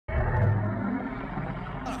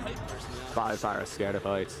Bobby Pyro's scared of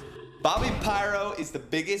heights. Bobby Pyro is the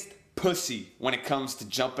biggest pussy when it comes to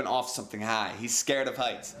jumping off something high. He's scared of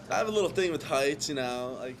heights. I have a little thing with heights, you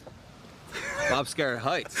know, like. Bob's scared of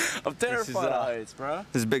heights. I'm terrified of heights, bro.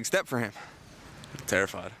 This is a big step for him. I'm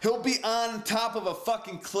terrified. He'll be on top of a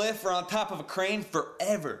fucking cliff or on top of a crane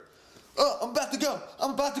forever. Oh, I'm about to go.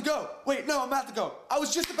 I'm about to go. Wait, no, I'm about to go. I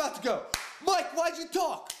was just about to go. Mike, why'd you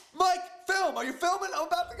talk? Mike, film. Are you filming? I'm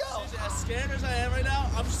about to go. As scared as I am right now,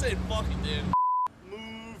 I'm just saying fuck it, dude.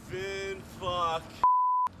 Moving, fuck.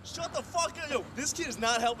 Shut the fuck up. Yo, this kid is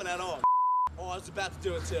not helping at all. Oh, I was about to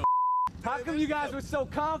do it too. How come you guys were so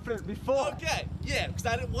confident before? Okay, yeah, because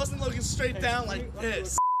I wasn't looking straight down like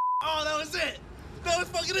this. Oh, that was it. That was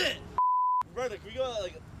fucking it. Roberto, can we go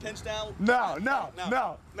like pinch down? No. Do not.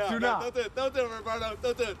 Don't do it. Don't do it, Roberto.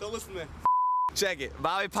 Don't do it. Don't listen to me. Check it.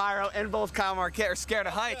 Bobby Pyro and both Kyle Marquette are scared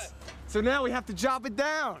of heights. So now we have to drop it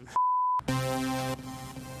down.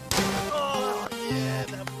 Oh, yeah,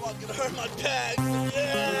 that fucking hurt my back.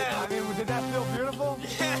 Yeah. I mean, did that feel beautiful?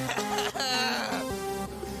 Yeah.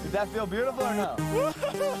 Did that feel beautiful or no?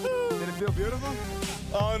 Did it feel beautiful?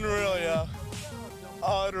 Unreal, yeah.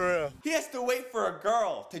 Unreal. He has to wait for a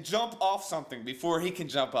girl to jump off something before he can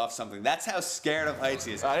jump off something. That's how scared of heights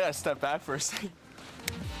he is. I gotta step back for a second.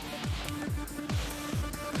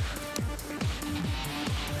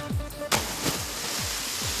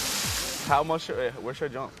 How much? Where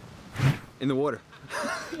should I jump? In the water.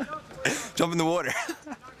 Jump in the water.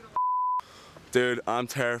 Dude, I'm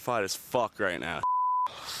terrified as fuck right now.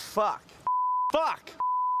 Fuck. Fuck.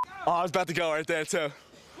 Oh, I was about to go right there too.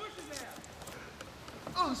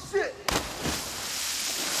 Oh shit!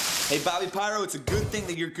 Hey Bobby Pyro, it's a good thing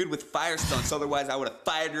that you're good with fire stunts, otherwise I would have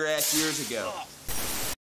fired your ass years ago.